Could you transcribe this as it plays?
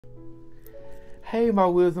Hey, my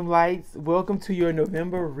wisdom lights, welcome to your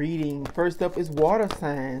November reading. First up is water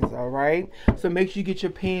signs, all right? So make sure you get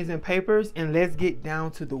your pens and papers and let's get down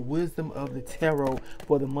to the wisdom of the tarot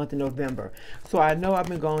for the month of November. So I know I've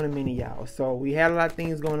been gone a minute, y'all. So we had a lot of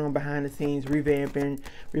things going on behind the scenes, revamping,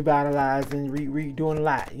 revitalizing, redoing a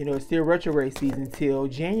lot. You know, it's still retrograde season till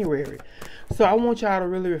January. So I want y'all to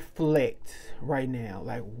really reflect right now.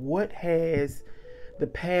 Like, what has the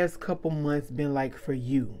past couple months been like for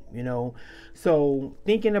you, you know? So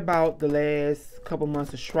thinking about the last couple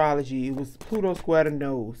months astrology, it was Pluto square the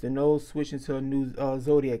nose switching to a new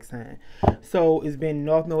zodiac sign. So it's been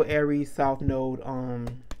North Node Aries, South Node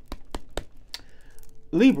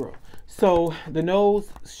Libra. So the nose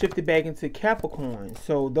shifted back into Capricorn.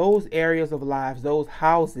 So those areas of lives, those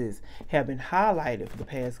houses have been highlighted for the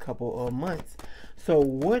past couple of months. So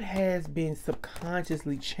what has been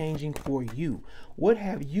subconsciously changing for you? What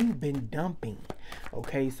have you been dumping?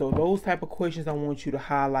 Okay, so those type of questions I want you to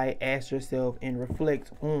highlight, ask yourself, and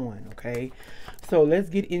reflect on, okay? So let's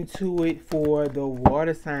get into it for the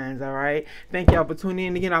water signs, all right? Thank y'all for tuning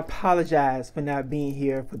in. Again, I apologize for not being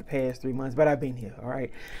here for the past 3 months, but I've been here, all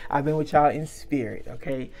right? I've been with y'all in spirit,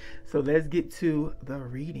 okay? So let's get to the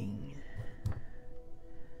reading.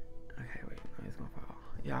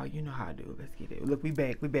 Y'all, you know how I do. Let's get it. Look, we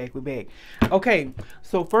back. Okay,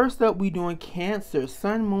 so first up, we doing Cancer,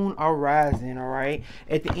 Sun, Moon, or Rising, all right?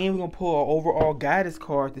 At the end, we're going to pull our overall guidance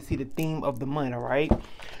card to see the theme of the month, all right?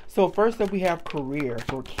 So first up, we have career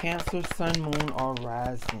for Cancer, Sun, Moon, or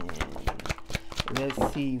Rising.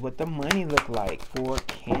 Let's see what the money look like for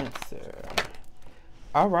Cancer.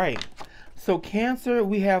 All right. So Cancer,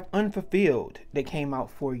 we have unfulfilled that came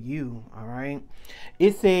out for you, all right?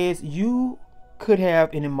 It says you could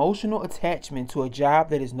have an emotional attachment to a job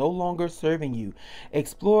that is no longer serving you.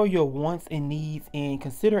 Explore your wants and needs and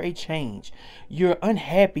consider a change. You're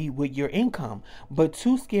unhappy with your income, but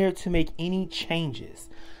too scared to make any changes.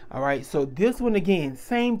 All right, so this one again,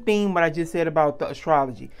 same thing what I just said about the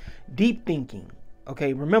astrology. Deep thinking.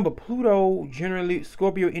 Okay, remember Pluto generally,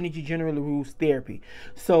 Scorpio energy generally rules therapy.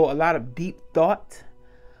 So a lot of deep thought,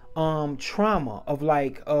 trauma of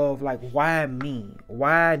like why me,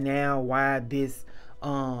 why now, why this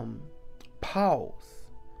pause,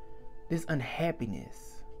 this unhappiness.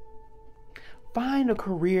 Find a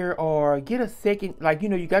career or get a second, like, you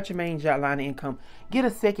know, you got your main job line of income, get a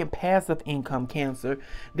second passive income, Cancer,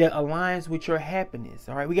 that aligns with your happiness.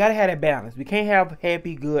 All right, we got to have that balance. We can't have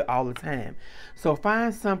happy good all the time. So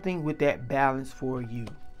find something with that balance for you.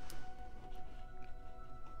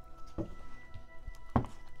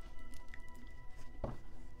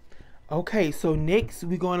 Okay, so next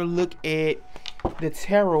we're going to look at the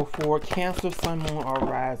tarot for Cancer, Sun, Moon, or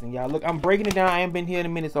Rising. Y'all, look, I'm breaking it down. I ain't been here in a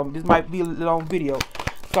minute, so this might be a long video.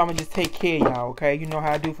 So I'm going to just take care of y'all, okay? You know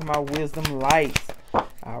how I do for my wisdom lights.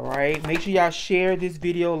 All right? Make sure y'all share this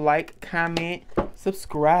video, like, comment,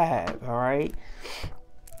 subscribe, all right?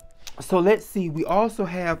 So let's see. We also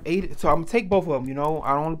have 8. So I'm going to take both of them, you know.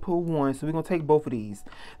 I don't want to pull one, so we're going to take both of these.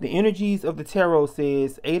 The energies of the tarot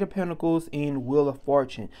says 8 of Pentacles and Wheel of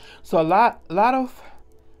Fortune. So a lot of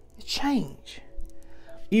change.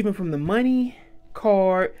 Even from the money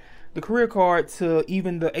card, the career card, to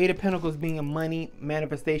even the 8 of Pentacles being a money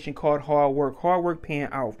manifestation card, hard work paying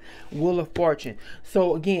off, Wheel of Fortune.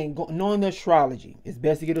 So again, knowing the astrology, it's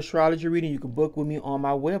best to get astrology reading. You can book with me on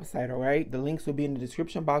my website, all right? The links will be in the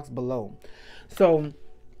description box below. So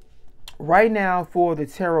right now for the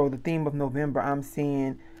tarot, the theme of November, I'm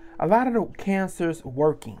seeing a lot of the Cancers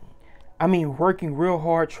working. I mean, working real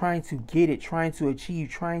hard, trying to get it, trying to achieve,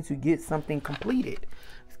 trying to get something completed.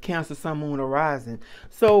 Cancer, Sun, Moon, or Rising.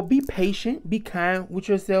 So be patient, be kind with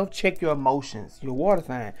yourself, check your emotions, your water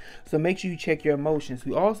sign. So make sure you check your emotions.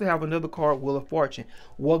 We also have another card, Wheel of Fortune.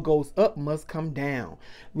 What goes up must come down.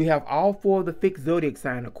 We have all 4 of the fixed zodiac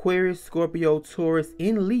sign, Aquarius, Scorpio, Taurus,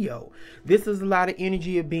 and Leo. This is a lot of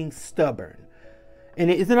energy of being stubborn. And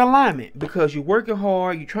it is an alignment because you're working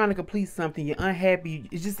hard, you're trying to complete something, you're unhappy.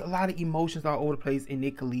 It's just a lot of emotions all over the place, and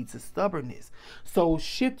it can lead to stubbornness. So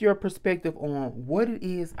shift your perspective on what it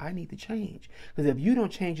is I need to change. Because if you don't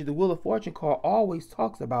change it, the Wheel of Fortune card always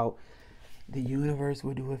talks about the universe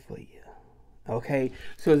will do it for you. Okay?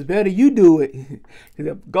 So it's better you do it.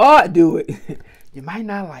 Because if God do it, you might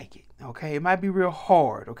not like it. Okay? It might be real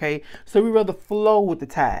hard. Okay? So we rather flow with the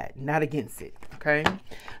tide, not against it. Okay,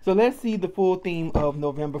 so let's see the full theme of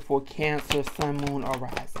November for Cancer, Sun, Moon, or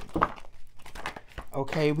Rising.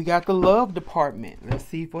 Okay, we got the love department. Let's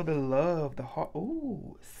see for the love, the heart.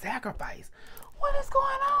 Ooh, sacrifice. What is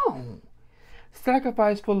going on?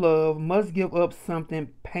 Sacrifice for love, must give up something,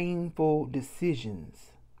 painful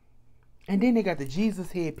decisions. And then they got the Jesus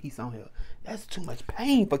headpiece on here. That's too much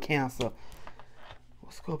pain for Cancer. Well,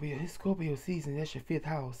 Scorpio, it's Scorpio season. That's your 5th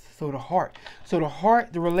house. So the heart. So the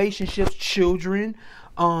heart, the relationships, children,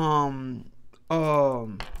 what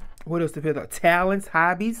else the 5th house? Talents,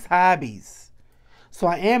 hobbies. So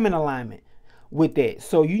I am in alignment with that.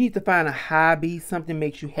 So you need to find a hobby, something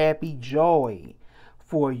makes you happy, joy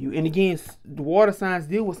for you. And again, the water signs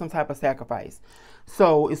deal with some type of sacrifice.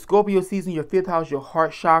 So it's Scorpio season, your 5th house, your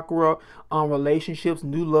heart chakra, relationships,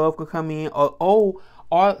 new love could come in. All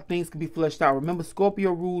things can be flushed out. Remember,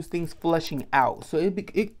 Scorpio rules things flushing out. So it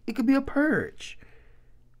could be a purge.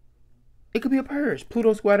 It could be a purge.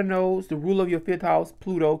 Pluto square the nodes, the ruler of your 5th house,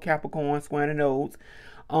 Pluto, Capricorn, square the nodes.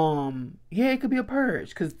 Yeah, it could be a purge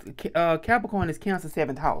because Capricorn is Cancer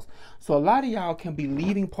 7th house. So a lot of y'all can be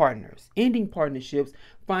leaving partners, ending partnerships,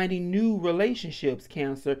 finding new relationships,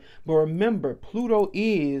 Cancer. But remember, Pluto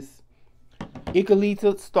it could lead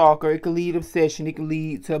to stalker, it could lead to obsession, it could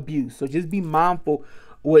lead to abuse. So just be mindful.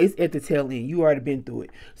 Well, it's at the tail end. You already been through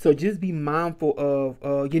it. So just be mindful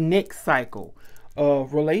of your next cycle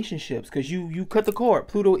of relationships because you cut the cord.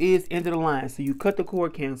 Pluto is end of the line. So you cut the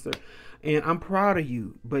cord, Cancer. And I'm proud of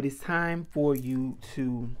you, but it's time for you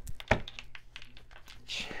to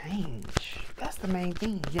change. That's the main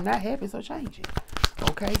thing. You're not happy, so change it.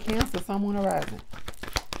 Okay, Cancer, Sun, Moon, Horizon.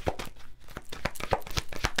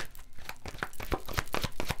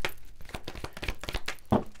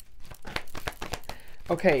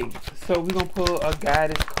 Okay, so we're going to pull a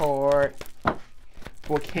guidance card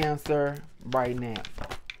for Cancer right now.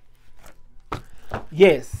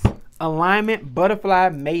 Yes, alignment, butterfly,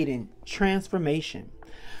 maiden, transformation.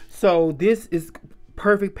 So this is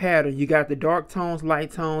perfect pattern. You got the dark tones,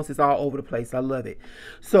 light tones. It's all over the place. I love it.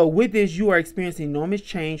 So with this, you are experiencing enormous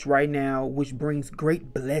change right now, which brings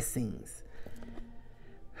great blessings.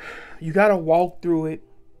 You got to walk through it.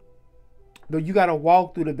 But you got to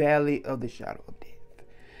walk through the valley of the shadow of death.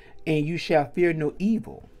 And you shall fear no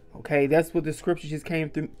evil. Okay, that's what the scripture just came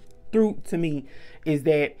through to me, is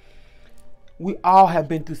that we all have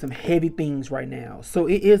been through some heavy things right now. So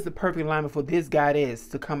it is the perfect alignment for this goddess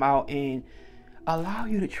to come out and allow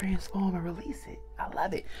you to transform and release it. I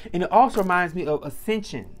love it. And it also reminds me of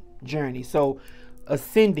ascension journey. So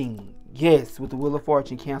ascending, yes, with the Wheel of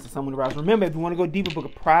Fortune, Cancer, Sun, Moon, Horizon. Remember, if you want to go deeper, book a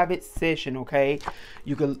private session, okay?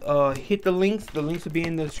 You can hit the links. The links will be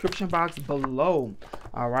in the description box below.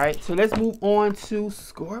 All right, so let's move on to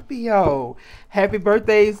Scorpio. Happy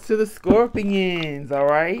birthdays to the Scorpions, all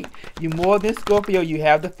right? You're more than Scorpio. You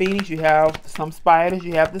have the Phoenix, you have some spiders,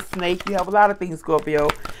 you have the snake, you have a lot of things, Scorpio.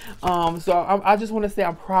 So I just want to say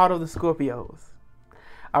I'm proud of the Scorpios.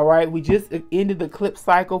 All right, we just ended the eclipse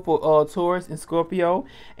cycle for Taurus and Scorpio,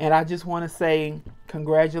 and I just want to say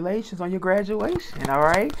congratulations on your graduation. All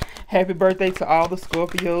right, happy birthday to all the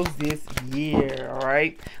Scorpios this year. All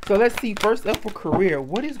right, so let's see. First up for career,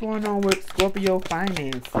 what is going on with Scorpio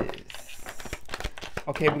finances?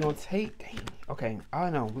 Okay, we're gonna take. Okay, I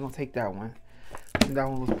know we're gonna take that one. And that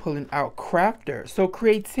one was pulling out crafter. So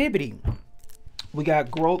creativity. We got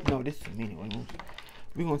growth. No, this is anyway.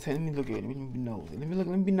 We're going to take, let me look at it. Let me be nosy. Let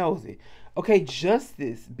me be nosy. Okay,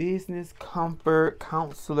 justice, business, comfort,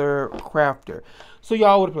 counselor, crafter. So you're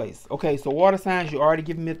all over the place. Okay, so water signs, you're already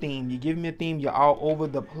giving me a theme. You're giving me a theme. You're all over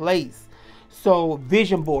the place. So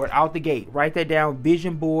vision board out the gate. Write that down.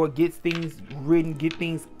 Vision board. Get things written. Get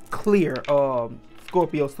things clear.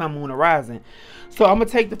 Scorpio, Sun, Moon, Horizon. So I'm going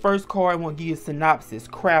to take the first card. I want to give you a synopsis.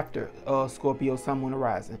 Crafter, Scorpio, Sun, Moon,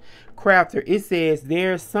 Horizon. Crafter, it says,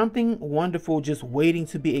 there's something wonderful just waiting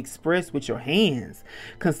to be expressed with your hands.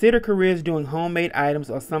 Consider careers doing homemade items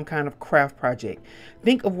or some kind of craft project.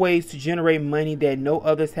 Think of ways to generate money that no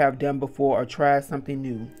others have done before or try something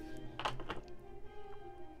new.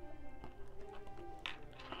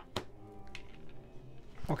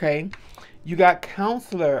 Okay, you got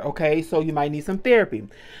counselor. Okay, so you might need some therapy.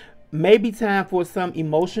 Maybe time for some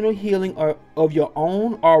emotional healing or of your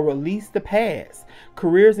own, or release the past.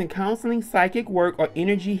 Careers in counseling, psychic work, or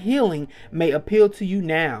energy healing may appeal to you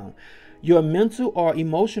now. Your mental or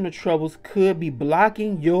emotional troubles could be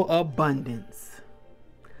blocking your abundance.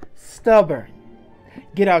 Stubborn.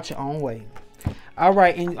 Get out your own way. All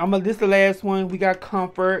right, and this is the last one. We got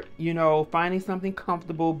comfort, you know, finding something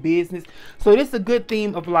comfortable, business. So this is a good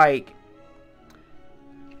theme of like,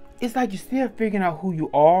 it's like you're still figuring out who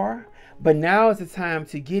you are, but now is the time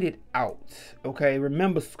to get it out. Okay,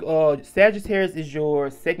 remember, Sagittarius is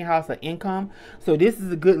your second house of income. So this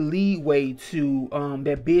is a good leeway to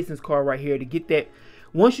that business card right here to get that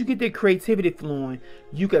Once you get that creativity flowing,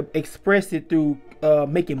 you can express it through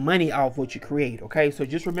making money off what you create. Okay, so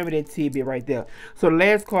just remember that tidbit right there. So the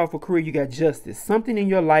last card for career, you got justice. Something in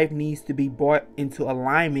your life needs to be brought into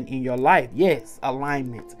alignment in your life. Yes,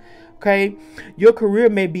 alignment. Okay, your career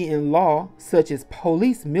may be in law, such as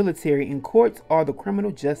police, military, in courts, or the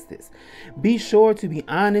criminal justice. Be sure to be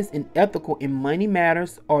honest and ethical in money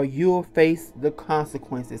matters, or you'll face the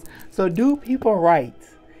consequences. So do people right.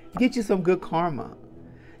 Get you some good karma.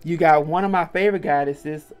 You got one of my favorite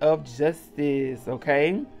goddesses of justice.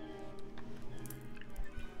 Okay.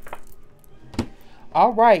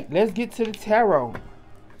 All right, let's get to the tarot.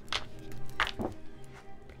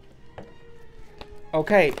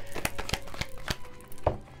 Okay.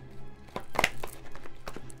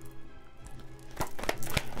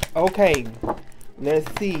 Okay,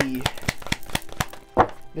 let's see.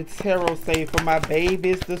 The tarot say for my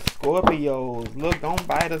babies, the Scorpios. Look, don't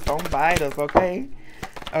bite us, okay?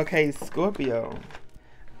 Okay, Scorpio.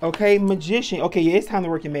 Okay, Magician. Okay, yeah, it's time to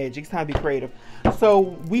work your magic. It's time to be creative. So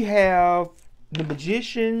we have the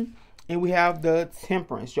Magician and we have the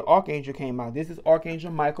Temperance. Your Archangel came out. This is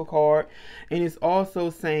Archangel Michael card. And it's also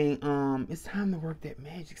saying it's time to work that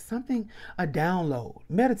magic. Something, a download.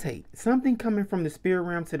 Meditate. Something coming from the spirit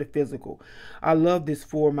realm to the physical. I love this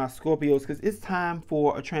for my Scorpios because it's time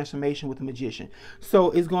for a transformation with the Magician.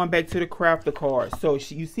 So it's going back to the Crafter card. So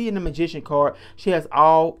you see in the Magician card, she has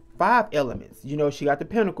all 5 elements. You know, she got the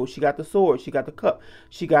pentacle, she got the sword, she got the cup,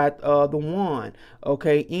 she got the wand.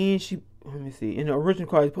 Okay, and she, let me see, in the original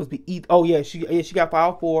card it's supposed to be ether. Oh yeah, she got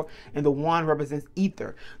 5-4, and the wand represents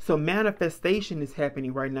ether. So manifestation is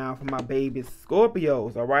happening right now for my babies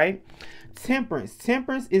Scorpios. All right. Temperance.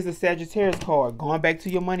 Temperance is a Sagittarius card. Going back to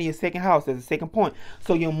your money, your second house, as a second point.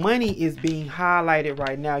 So your money is being highlighted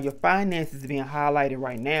right now. Your finances is being highlighted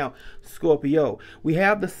right now, Scorpio. We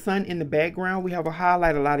have the sun in the background. We have a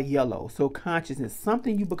highlight, a lot of yellow. So consciousness,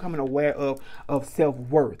 something you becoming aware of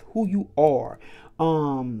self-worth, who you are.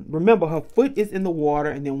 Remember, her foot is in the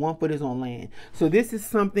water and then one foot is on land. So this is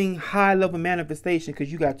something high level manifestation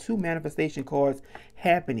because you got 2 manifestation cards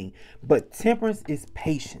happening. But temperance is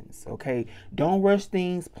patience. Okay, don't rush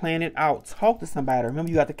things, plan it out, talk to somebody.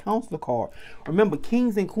 Remember, you got the counselor card. Remember,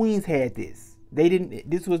 kings and queens had this. They didn't,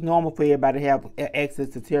 this was normal for everybody to have access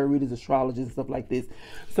to tarot readers, astrologers, and stuff like this.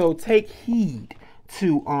 So take heed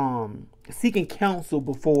to seeking counsel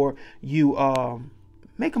before you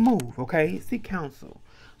make a move. Okay, seek counsel.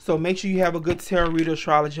 So make sure you have a good tarot reader,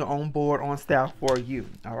 astrologer on board, on staff for you.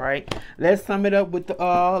 All right, let's sum it up with the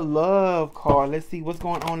love card. Let's see what's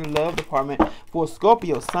going on in the love department for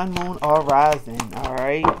Scorpio, sun, moon, or rising. All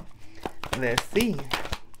right, let's see.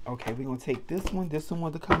 Okay, we're gonna take this one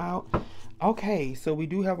to come out. Okay, so we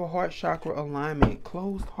do have a heart chakra alignment,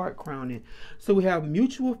 closed heart crowning. So we have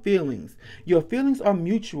mutual feelings. Your feelings are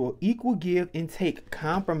mutual, equal give and take,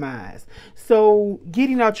 compromise. So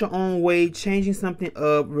getting out your own way, changing something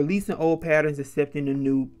up, releasing old patterns, accepting the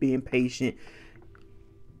new, being patient.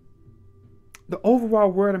 The overall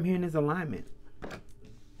word I'm hearing is alignment.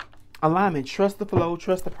 Alignment, trust the flow,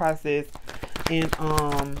 trust the process, and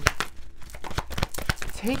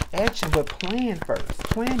take action, but plan first.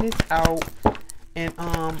 Plan this out. And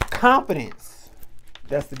confidence.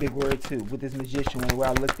 That's the big word too with this Magician one. Where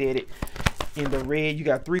I looked at it in the red, you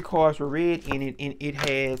got 3 cards with red in it, and it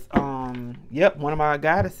has yep, one of my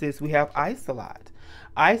goddesses. We have Isolate.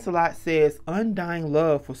 Isolate says undying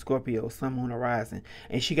love for Scorpio, sun, moon, horizon,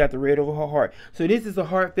 and she got the red over her heart. So this is a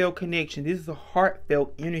heartfelt connection. This is a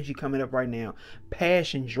heartfelt energy coming up right now.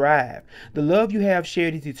 Passion, drive. The love you have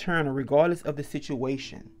shared is eternal, regardless of the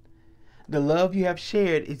situation. The love you have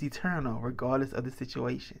shared is eternal, regardless of the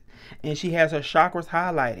situation. And she has her chakras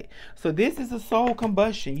highlighted. So this is a soul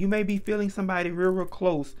combustion. You may be feeling somebody real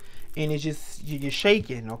close, and it's just, you're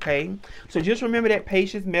shaking, okay? So just remember that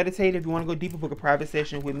patience, meditate. If you want to go deeper, book a private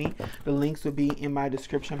session with me. The links will be in my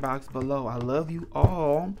description box below. I love you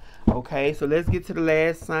all. Okay, so let's get to the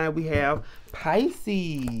last sign. We have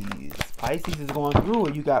Pisces. Pisces is going through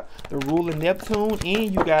it. You got the ruler Neptune,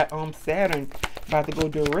 and you got Saturn about to go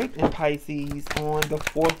direct in Pisces on the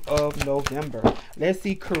 4th of November. Let's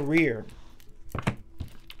see career.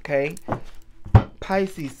 Okay,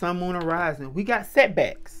 Pisces, sun, moon, horizon. We got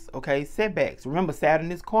setbacks. Okay, setbacks. Remember,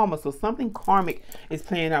 Saturn is karma, so something karmic is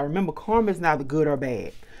playing out. Remember, karma is neither good or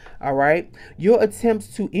bad. All right, your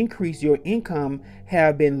attempts to increase your income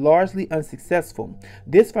have been largely unsuccessful.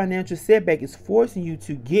 This financial setback is forcing you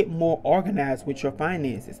to get more organized with your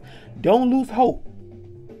finances. Don't lose hope.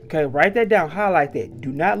 Okay, write that down, highlight that.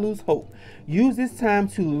 Do not lose hope. Use this time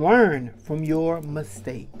to learn from your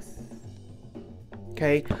mistakes.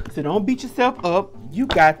 Okay, so don't beat yourself up. You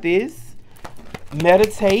got this.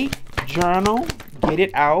 Meditate, journal, get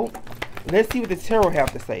it out. Let's see what the tarot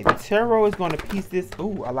have to say. The tarot is going to piece this.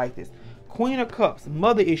 Ooh, I like this. Queen of Cups,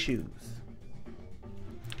 mother issues.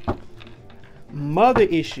 Mother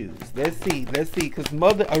issues. Let's see. Because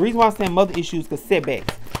mother, a reason why I'm saying mother issues, because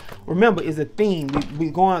setbacks. Remember, is a theme.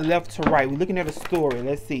 We're going left to right. We're looking at a story.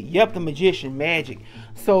 Let's see. Yep, the Magician, magic.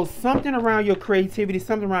 So something around your creativity,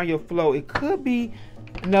 something around your flow. It could be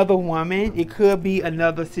another woman. It could be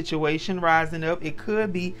another situation rising up. It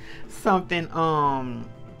could be something,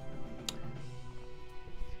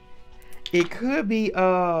 it could be,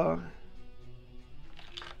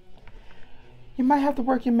 you might have to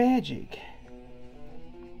work your magic.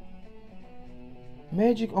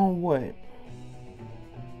 Magic on what?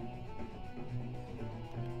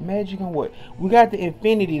 Magic on what? We got the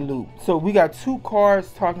infinity loop. So we got two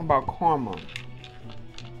cards talking about karma.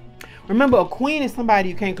 Remember, a queen is somebody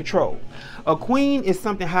you can't control. A queen is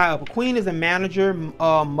something high up. A queen is a manager,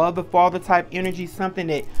 mother, father type energy. Something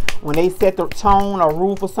that when they set the tone or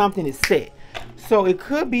rule for something, it's set. So it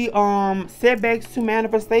could be setbacks to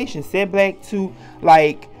manifestation. Setback to,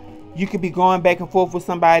 like, you could be going back and forth with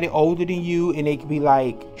somebody older than you, and they could be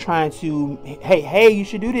like trying to, hey, you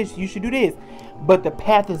should do this, you should do this. But the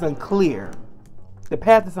path is unclear. The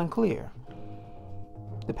path is unclear.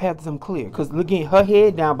 The path is unclear. Because again, her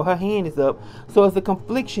head down, but her hand is up. So it's a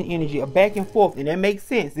confliction energy, a back and forth. And that makes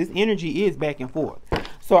sense. This energy is back and forth.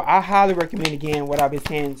 So I highly recommend, again, what I've been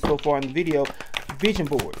saying so far in the video, vision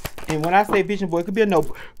boards. And when I say vision board, it could be a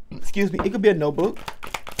notebook. Excuse me. It could be a notebook.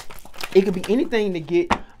 It could be anything to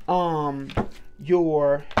get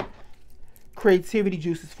your creativity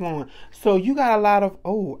juices flowing. So you got a lot of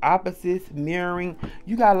opposites, mirroring.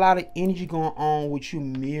 You got a lot of energy going on with you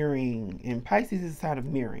mirroring, and Pisces is a side of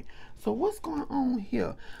mirroring. So what's going on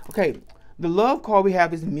here? Okay, the love card we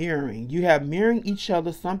have is mirroring. You have mirroring each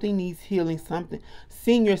other. Something needs healing, something,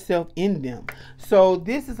 seeing yourself in them. So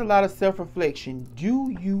this is a lot of self-reflection.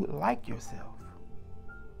 Do you like yourself?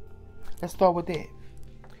 Let's start with that.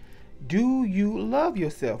 Do you love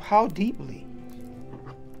yourself? How deeply?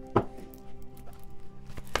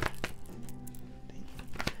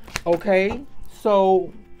 Okay,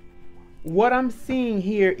 so what I'm seeing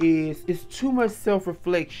here is too much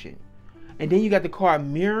self-reflection. And then you got the card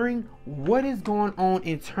mirroring. What is going on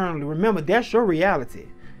internally? Remember, that's your reality.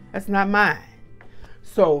 That's not mine.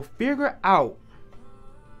 So figure out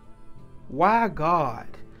why God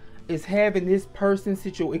is having this person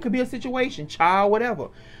situation. It could be a situation, child, whatever.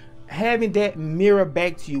 Having that mirror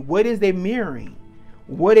back to you. What is they mirroring?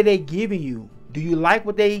 What are they giving you? Do you like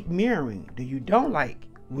what they mirroring? Do you don't like?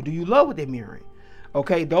 Do you love what they're mirroring?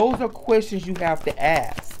 Okay, those are questions you have to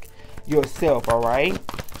ask yourself, all right?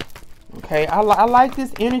 Okay, I like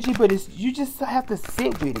this energy, but you just have to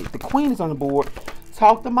sit with it. The queen is on the board.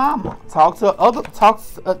 Talk to mama. Talk to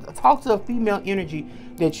a female energy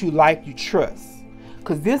that you like, you trust.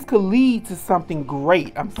 Because this could lead to something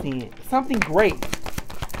great, I'm seeing. Something great.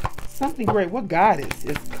 Something great. What goddess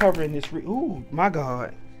is covering this? Ooh, my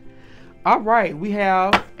God. All right, we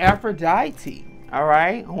have Aphrodite. All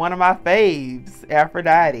right, one of my faves,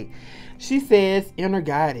 Aphrodite. She says, inner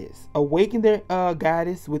goddess. Awaken the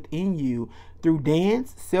goddess within you through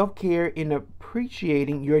dance, self-care, and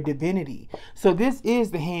appreciating your divinity. So this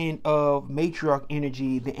is the hand of matriarch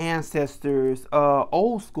energy, the ancestors,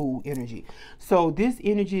 old school energy. So this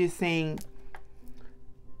energy is saying,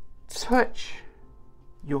 touch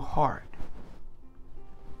your heart.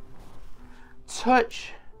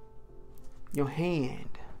 Touch your hand.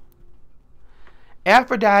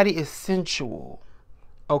 Aphrodite is sensual.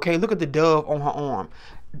 Okay, look at the dove on her arm.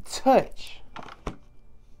 Touch.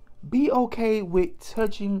 Be okay with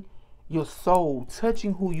touching your soul,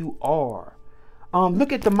 touching who you are.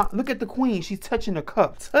 Look at the queen. She's touching the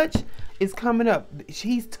cup. Touch is coming up.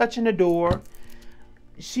 She's touching the door.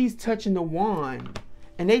 She's touching the wand,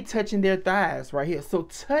 and they touching their thighs right here. So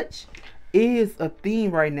touch is a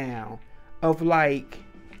theme right now of, like,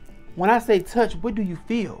 when I say touch, what do you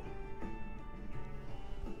feel?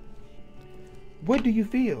 What do you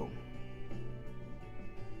feel?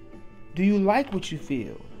 Do you like what you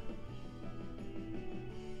feel?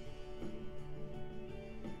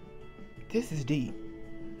 This is deep.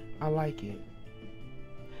 I like it.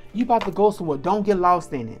 You about to go somewhere. Don't get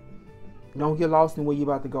lost in it. Don't get lost in where you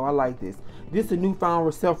about to go. I like this. This is a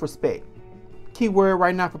newfound self-respect. Key word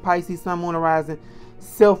right now for Pisces, Sun, Moon, Horizon.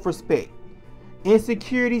 Self-respect.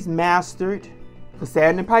 Insecurities mastered. For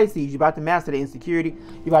Saturn and Pisces, you're about to master the insecurity.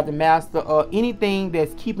 You're about to master anything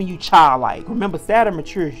that's keeping you childlike. Remember, Saturn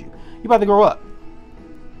matures you. You're about to grow up.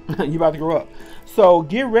 You're about to grow up. So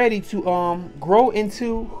get ready to grow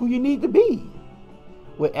into who you need to be.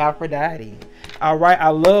 with Aphrodite. All right, I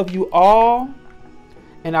love you all,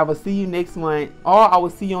 and I will see you next month, or I will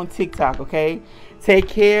see you on TikTok. Okay, take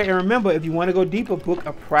care, and remember, if you want to go deeper, book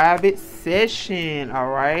a private session. All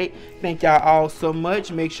right, thank y'all all so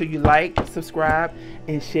much. Make sure you like, subscribe,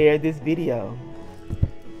 and share this video.